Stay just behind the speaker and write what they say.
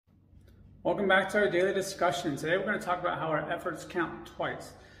Welcome back to our daily discussion. Today we're going to talk about how our efforts count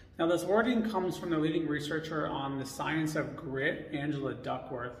twice. Now this wording comes from the leading researcher on the science of grit, Angela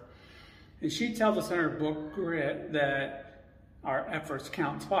Duckworth. And she tells us in her book, Grit, that our efforts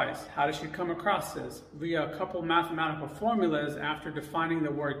count twice. How does she come across this? Via a couple mathematical formulas after defining the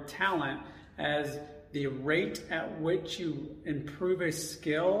word talent as the rate at which you improve a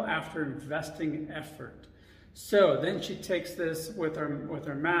skill after investing effort. So then she takes this with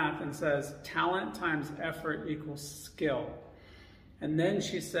her math and says talent times effort equals skill. And then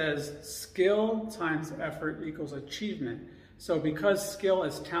she says skill times effort equals achievement. So because skill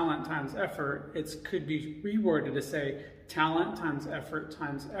is talent times effort, it could be reworded to say talent times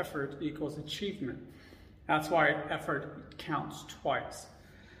effort equals achievement. That's why effort counts twice.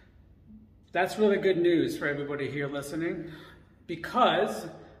 That's really good news for everybody here listening, because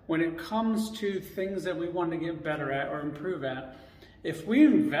when it comes to things that we want to get better at or improve at, if we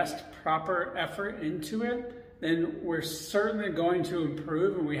invest proper effort into it, then we're certainly going to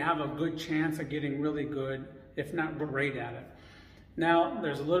improve and we have a good chance of getting really good, if not great at it. Now,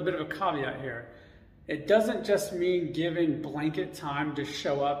 there's a little bit of a caveat here. It doesn't just mean giving blanket time to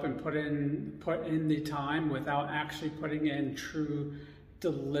show up and put in the time without actually putting in true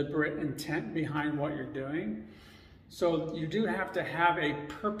deliberate intent behind what you're doing. So you do have to have a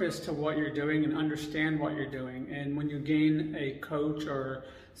purpose to what you're doing and understand what you're doing. And when you gain a coach or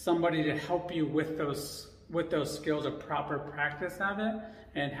somebody to help you with those skills of proper practice of it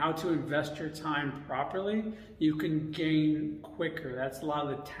and how to invest your time properly, you can gain quicker. That's a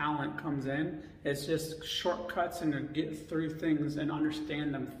lot of the talent comes in. It's just shortcuts and to get through things and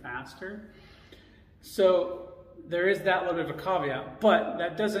understand them faster. So there is that little bit of a caveat, but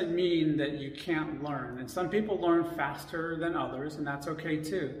that doesn't mean that you can't learn. And some people learn faster than others, and that's okay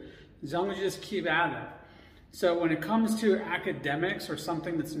too, as long as you just keep at it. So when it comes to academics or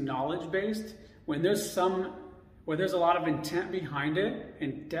something that's knowledge-based, when there's a lot of intent behind it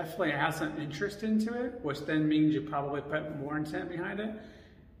and definitely has an interest into it, which then means you probably put more intent behind it,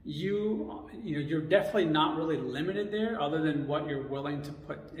 you're definitely not really limited there other than what you're willing to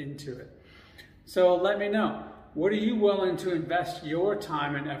put into it. So let me know. What are you willing to invest your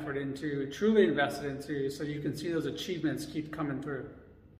time and effort into, truly invest it into, so you can see those achievements keep coming through?